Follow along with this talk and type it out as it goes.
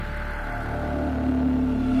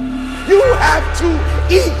have to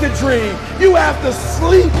eat the dream. You have to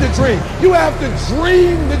sleep the dream. You have to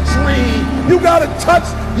dream the dream. You got to touch.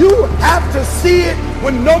 You have to see it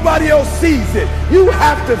when nobody else sees it. You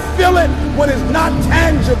have to feel it when it's not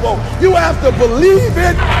tangible. You have to believe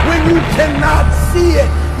it when you cannot see it.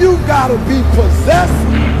 You got to be possessed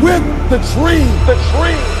with the dream. The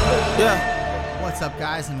dream. Yeah. What's up,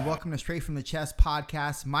 guys, and welcome to Straight from the Chest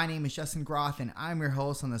podcast. My name is Justin Groth, and I'm your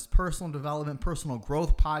host on this personal development, personal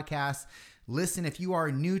growth podcast. Listen, if you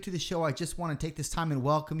are new to the show, I just want to take this time and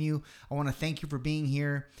welcome you. I want to thank you for being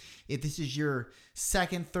here. If this is your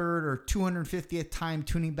second, third, or 250th time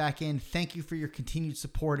tuning back in, thank you for your continued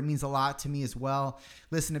support. It means a lot to me as well.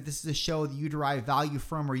 Listen, if this is a show that you derive value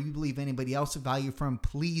from or you believe anybody else will value from,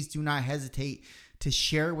 please do not hesitate to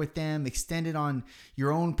share it with them. Extend it on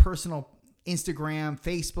your own personal Instagram,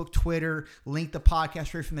 Facebook, Twitter. Link the podcast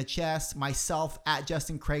Straight from the Chest. Myself at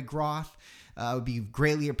Justin Craig Groth. I would be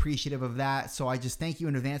greatly appreciative of that. So I just thank you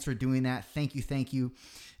in advance for doing that. Thank you.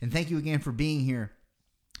 And thank you again for being here.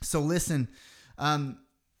 So listen, I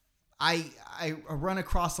run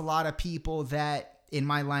across a lot of people that in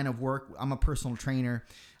my line of work, I'm a personal trainer.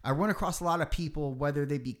 I run across a lot of people, whether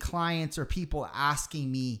they be clients or people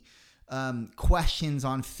asking me questions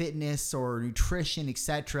on fitness or nutrition,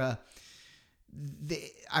 etc.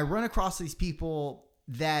 I run across these people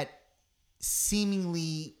that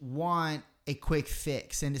seemingly want a quick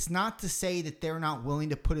fix. And it's not to say that they're not willing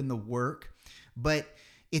to put in the work, but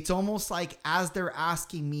it's almost like as they're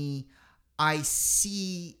asking me, I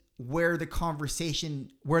see where they want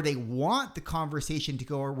the conversation to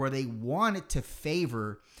go or where they want it to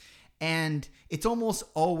favor. And it's almost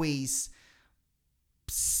always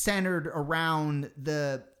centered around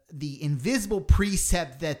the invisible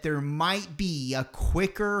precept that there might be a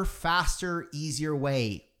quicker, faster, easier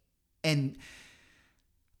way. And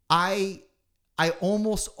I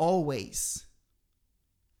almost always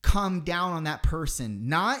come down on that person,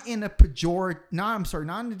 not in a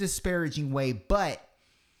not in a disparaging way, but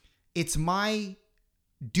it's my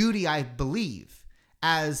duty, I believe,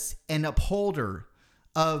 as an upholder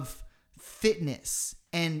of fitness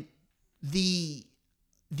and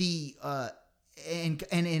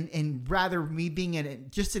and rather me being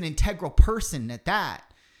just an integral person at that.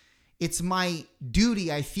 It's my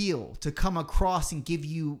duty, I feel, to come across and give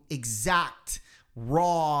you exact,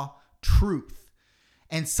 raw truth.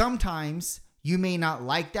 And sometimes you may not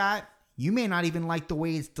like that. You may not even like the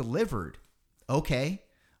way it's delivered. Okay.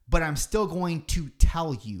 But I'm still going to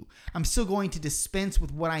tell you. I'm still going to dispense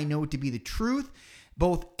with what I know to be the truth,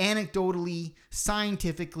 both anecdotally,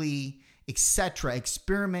 scientifically, etc.,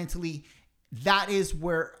 experimentally. That is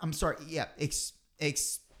where,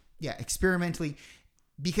 experimentally,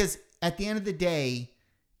 because at the end of the day,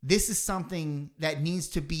 this is something that needs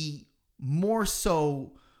to be more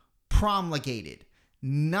so promulgated,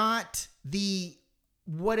 not the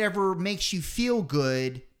whatever makes you feel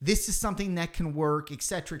good. This is something that can work,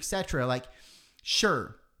 etc., etc. Like,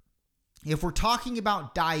 sure, if we're talking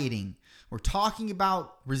about dieting, we're talking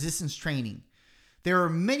about resistance training, there are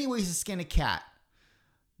many ways to skin a cat.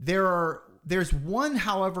 There's one,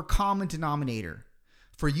 however, common denominator.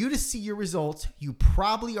 For you to see your results, you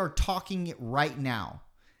probably are talking it right now.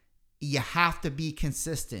 You have to be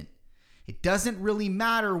consistent. It doesn't really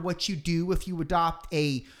matter what you do if you adopt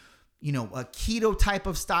a keto type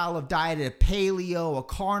of style of diet, a paleo, a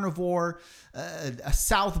carnivore, a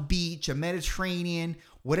South Beach, a Mediterranean.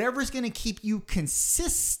 Whatever's going to keep you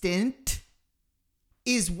consistent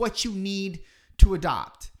is what you need to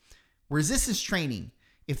adopt. Resistance training.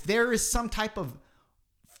 If there's some type of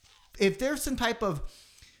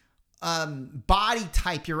body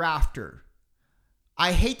type you're after,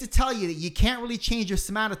 I hate to tell you that you can't really change your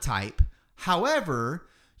somatotype. However,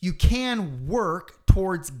 you can work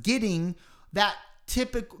towards getting that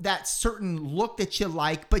certain look that you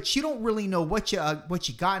like, but you don't really know what you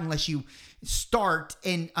got unless you start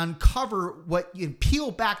and uncover what you peel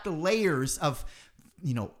back the layers of,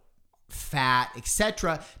 fat,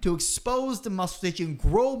 etc., to expose the muscle tissue and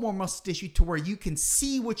grow more muscle tissue to where you can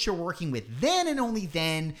see what you're working with. Then and only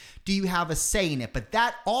then do you have a say in it. But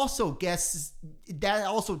that also takes,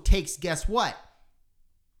 guess what?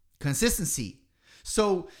 Consistency.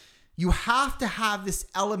 So you have to have this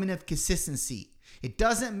element of consistency. It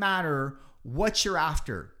doesn't matter what you're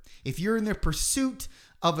after. If you're in the pursuit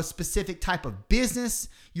of a specific type of business,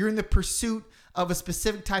 you're in the pursuit of a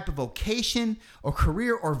specific type of vocation or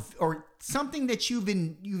career or something that you've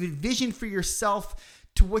envisioned for yourself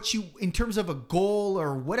to what you, in terms of a goal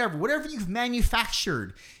or whatever you've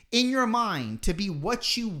manufactured in your mind to be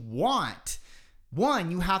what you want. One,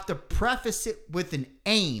 you have to preface it with an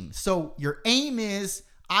aim. So your aim is,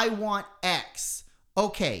 I want X.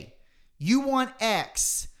 Okay, you want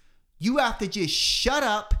X. You have to just shut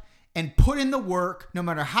up and put in the work no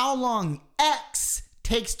matter how long X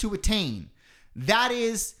takes to attain. That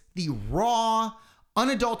is the raw,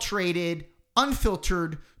 unadulterated,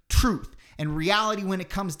 unfiltered truth and reality when it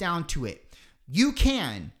comes down to it. You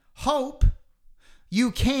can hope,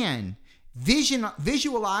 you can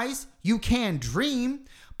visualize, you can dream,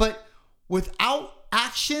 but without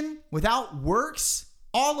action, without works,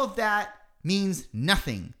 all of that means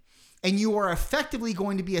nothing. And you are effectively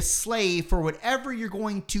going to be a slave for whatever you're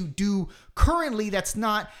going to do currently that's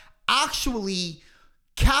not actually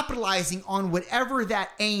capitalizing on whatever that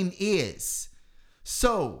aim is.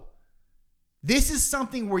 So this is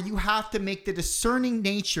something where you have to make the discerning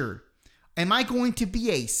nature. Am I going to be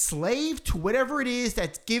a slave to whatever it is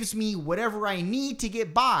that gives me whatever I need to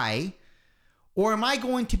get by? Or am I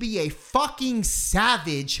going to be a fucking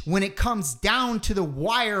savage when it comes down to the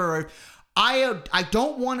wire? I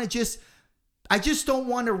just don't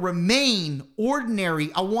want to remain ordinary.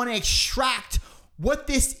 I want to extract what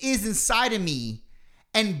this is inside of me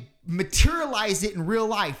and materialize it in real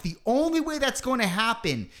life. The only way that's going to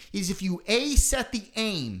happen is if you A, set the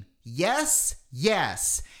aim. Yes,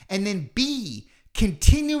 and then B,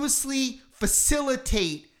 continuously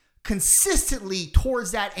facilitate consistently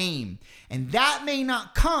towards that aim. And that may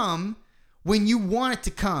not come when you want it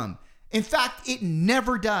to come. In fact, it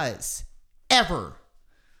never does. Ever.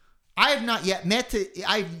 I've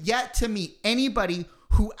yet to meet anybody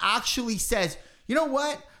who actually says, you know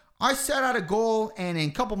what? I set out a goal and in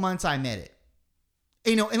a couple months I met it.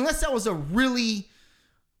 Unless that was a really,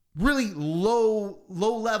 really low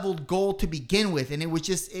leveled goal to begin with. And it was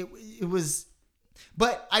just, it was,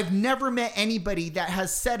 but I've never met anybody that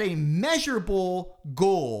has set a measurable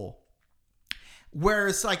goal where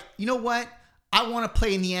it's like, you know what? I want to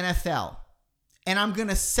play in the NFL. And I'm going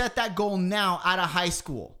to set that goal now out of high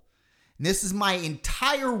school. And this is my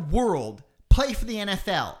entire world, play for the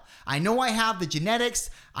NFL. I know I have the genetics.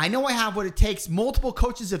 I know I have what it takes. Multiple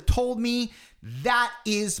coaches have told me that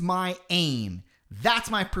is my aim. That's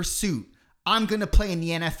my pursuit. I'm going to play in the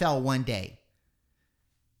NFL one day.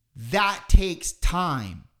 That takes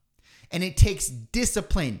time. And it takes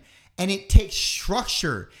discipline. And it takes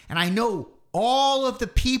structure. And I know all of the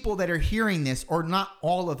people that are hearing this, or not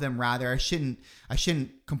all of them rather, I shouldn't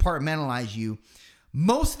compartmentalize you.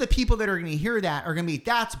 Most of the people that are going to hear that are going to be,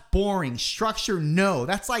 that's boring. Structure, no.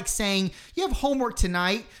 That's like saying, you have homework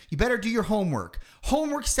tonight. You better do your homework.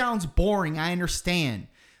 Homework sounds boring, I understand.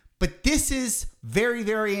 But this is very,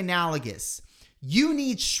 very analogous. You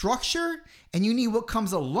need structure, and you need what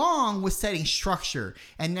comes along with setting structure.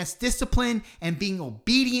 And that's discipline and being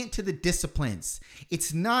obedient to the disciplines.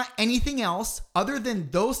 It's not anything else other than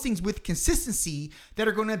those things with consistency that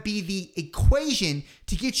are going to be the equation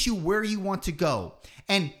to get you where you want to go.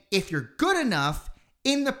 And if you're good enough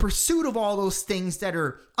in the pursuit of all those things that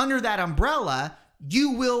are under that umbrella,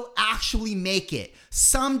 you will actually make it.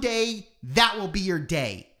 Someday, that will be your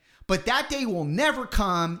day. But that day will never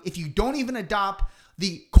come if you don't even adopt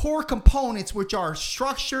the core components, which are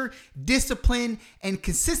structure, discipline, and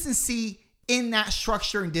consistency in that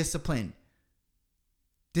structure and discipline.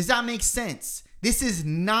 Does that make sense? This is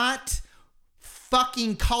not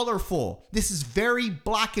fucking colorful. This is very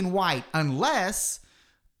black and white, unless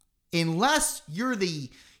you're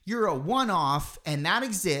a one-off and that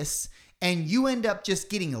exists and you end up just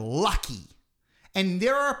getting lucky. And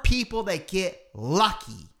there are people that get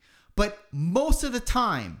lucky. But most of the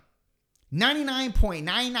time,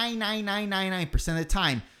 99.99999% of the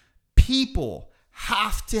time, people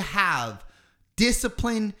have to have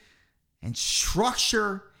discipline and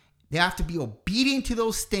structure. They have to be obedient to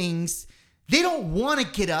those things. They don't want to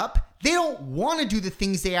get up. They don't want to do the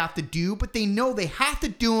things they have to do, but they know they have to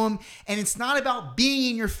do them. And it's not about being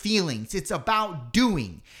in your feelings. It's about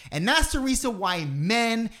doing. And that's the reason why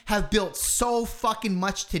men have built so fucking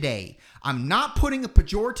much today. I'm not putting a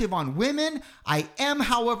pejorative on women. I am,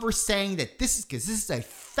 however, saying that this is a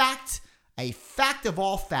fact of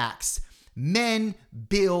all facts. Men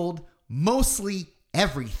build mostly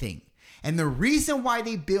everything. And the reason why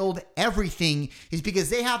they build everything is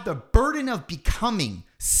because they have the burden of becoming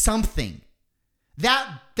something.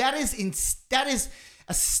 That is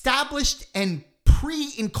established and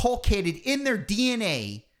pre-inculcated in their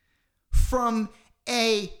DNA from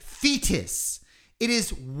a fetus. It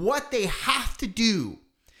is what they have to do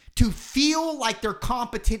to feel like they're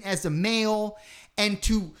competent as a male and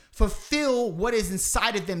to fulfill what is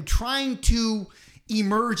inside of them trying to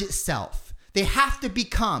emerge itself. They have to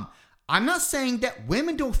become. I'm not saying that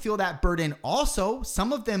women don't feel that burden also.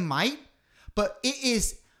 Some of them might. But it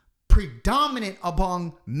is predominant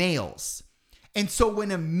among males. And so when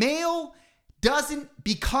a male doesn't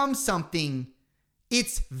become something,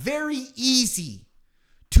 it's very easy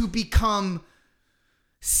to become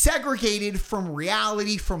segregated from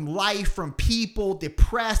reality, from life, from people,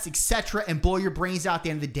 depressed, etc., and blow your brains out at the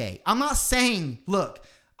end of the day. I'm not saying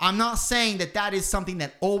that is something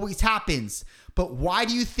that always happens, but why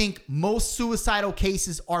do you think most suicidal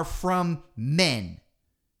cases are from men?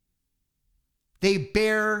 They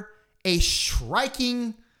bear a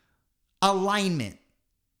striking alignment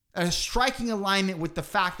with the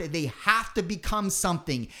fact that they have to become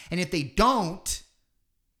something. And if they don't,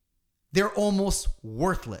 they're almost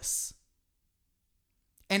worthless.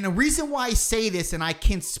 And the reason why I say this, and I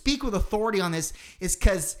can speak with authority on this, is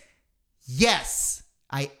because, yes,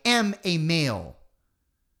 I am a male.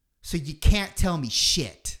 So you can't tell me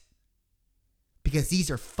shit. Because these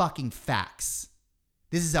are fucking facts.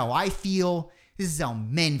 This is how I feel. This is how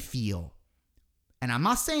men feel. And I'm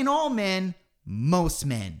not saying all men, most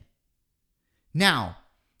men. Now,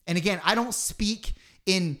 and again, I don't speak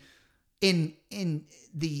in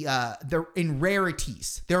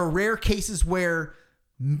rarities. There are rare cases where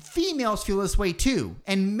females feel this way too,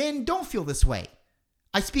 and men don't feel this way.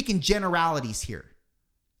 I speak in generalities here.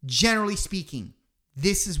 Generally speaking,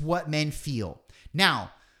 this is what men feel.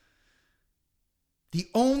 Now, the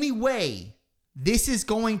only way this is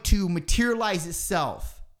going to materialize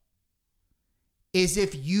itself is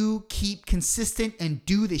if you keep consistent and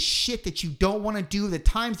do the shit that you don't want to do, the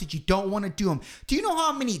times that you don't want to do them. Do you know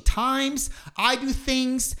how many times I do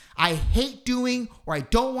things I hate doing or I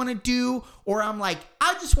don't want to do, or I'm like,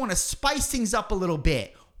 I just want to spice things up a little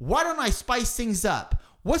bit. Why don't I spice things up?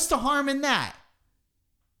 What's the harm in that?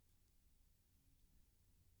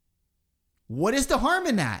 What is the harm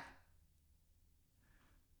in that?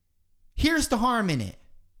 Here's the harm in it.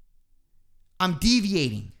 I'm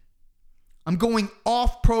deviating. I'm going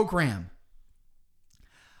off program.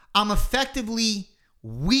 I'm effectively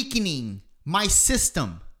weakening my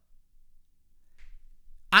system.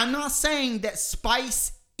 I'm not saying that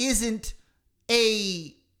spice isn't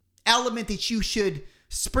a element that you should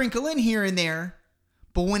sprinkle in here and there,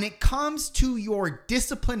 but when it comes to your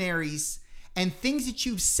disciplinaries and things that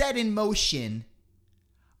you've set in motion,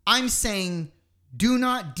 I'm saying do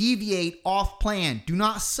not deviate off plan. Do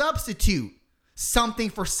not substitute something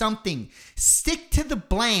for something. Stick to the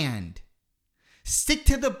bland. Stick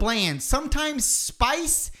to the bland. Sometimes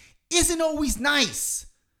spice isn't always nice.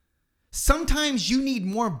 Sometimes you need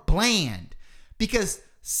more bland, because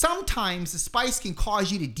sometimes the spice can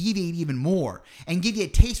cause you to deviate even more and give you a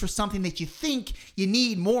taste for something that you think you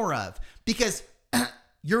need more of, because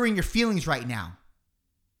you're in your feelings right now.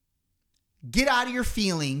 Get out of your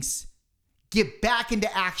feelings. Get back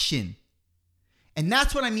into action. And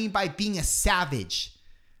that's what I mean by being a savage,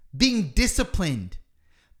 being disciplined,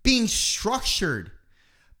 being structured,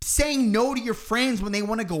 saying no to your friends when they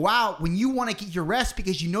want to go out, when you want to get your rest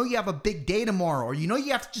because you know you have a big day tomorrow, or you know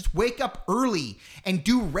you have to just wake up early and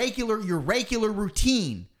do your regular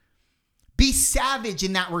routine. Be savage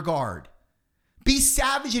in that regard. Be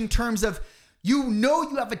savage in terms of, you know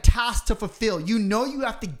you have a task to fulfill. You know you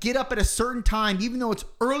have to get up at a certain time, even though it's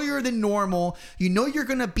earlier than normal. You know you're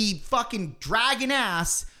going to be fucking dragging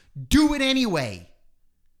ass. Do it anyway.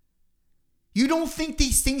 You don't think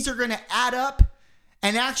these things are going to add up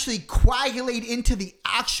and actually coagulate into the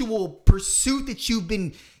actual pursuit that you've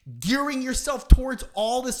been gearing yourself towards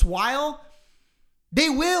all this while? They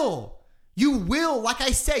will. You will, like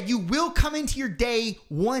I said, you will come into your day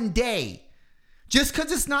one day. Just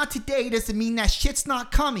because it's not today doesn't mean that shit's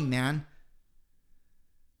not coming, man.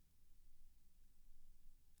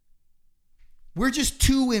 We're just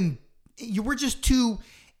too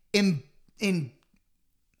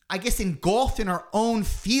engulfed in our own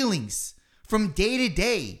feelings from day to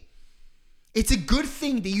day. It's a good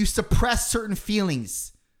thing that you suppress certain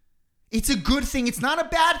feelings. It's a good thing. It's not a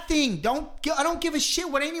bad thing. I don't give a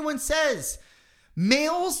shit what anyone says.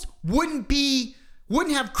 Males wouldn't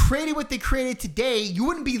have created what they created today. You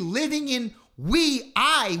wouldn't be living in,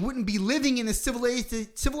 I wouldn't be living in the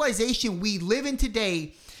civilization we live in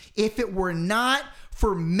today if it were not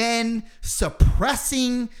for men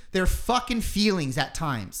suppressing their fucking feelings at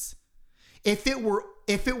times. If it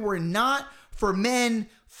were not for men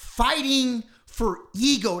fighting for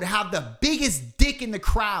ego to have the biggest dick in the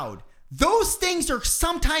crowd. Those things are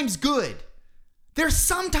sometimes good. They're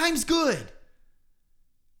sometimes good.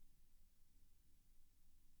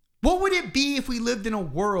 What would it be if we lived in a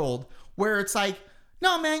world where it's like,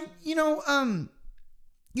 no, man, you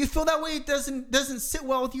feel that way, it doesn't sit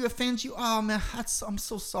well with you, offends you. Oh man, I'm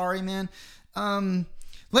so sorry, man.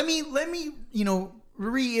 Let me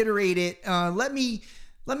reiterate it. Let me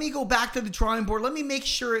go back to the drawing board. Let me make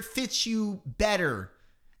sure it fits you better.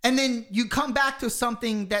 And then you come back to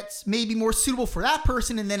something that's maybe more suitable for that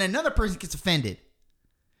person, and then another person gets offended.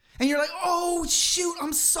 And you're like, oh, shoot,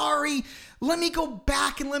 I'm sorry. Let me go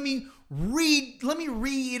back and let me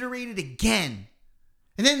reiterate it again.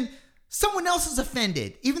 And then someone else is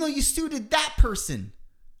offended, even though you suited that person.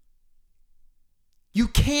 You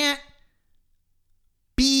can't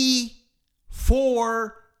be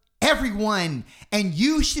for everyone, and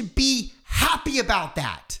you should be happy about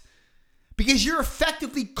that. Because you're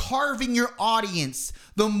effectively carving your audience.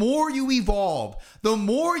 The more you evolve, the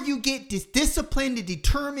more you get disciplined and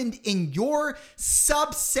determined in your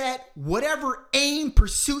subset, whatever aim,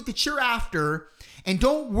 pursuit that you're after, and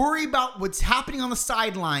don't worry about what's happening on the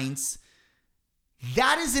sidelines,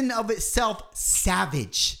 that is in of itself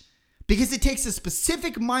savage. Because it takes a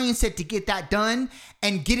specific mindset to get that done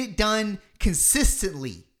and get it done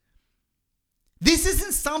consistently. This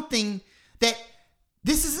isn't something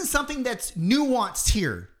that's nuanced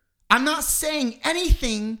here. I'm not saying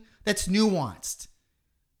anything that's nuanced.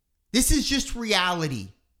 This is just reality.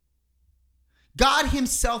 God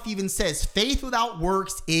himself even says faith without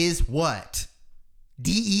works is what?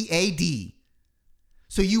 DEAD.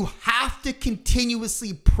 So you have to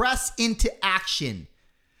continuously press into action.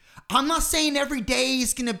 I'm not saying every day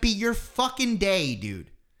is going to be your fucking day, dude.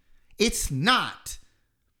 It's not.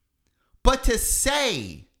 But to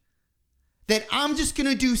say that I'm just going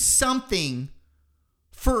to do something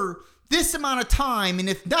for this amount of time, and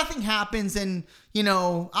if nothing happens, and,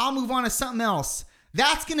 I'll move on to something else.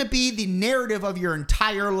 That's going to be the narrative of your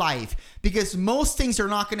entire life, because most things are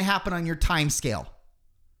not going to happen on your time scale.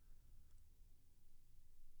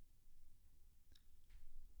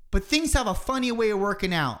 But things have a funny way of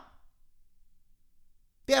working out.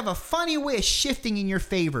 They have a funny way of shifting in your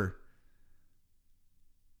favor.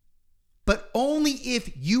 But only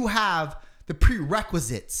if you have the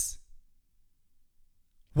prerequisites.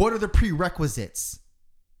 What are the prerequisites?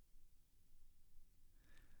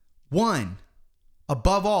 1,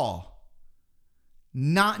 above all,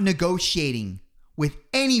 not negotiating with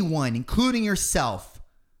anyone, including yourself,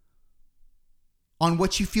 on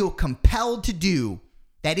what you feel compelled to do.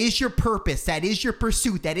 That is your purpose. That is your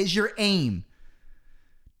pursuit. That is your aim.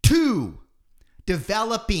 2,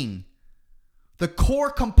 developing the core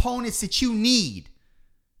components that you need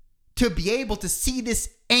to be able to see this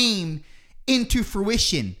aim into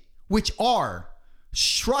fruition, which are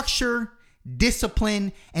structure,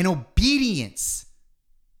 discipline, and obedience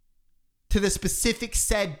to the specific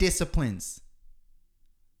said disciplines.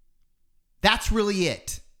 That's really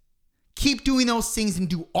it. Keep doing those things and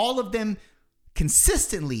do all of them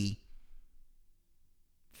consistently.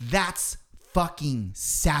 That's fucking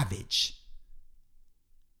savage.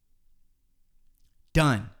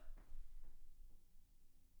 Done.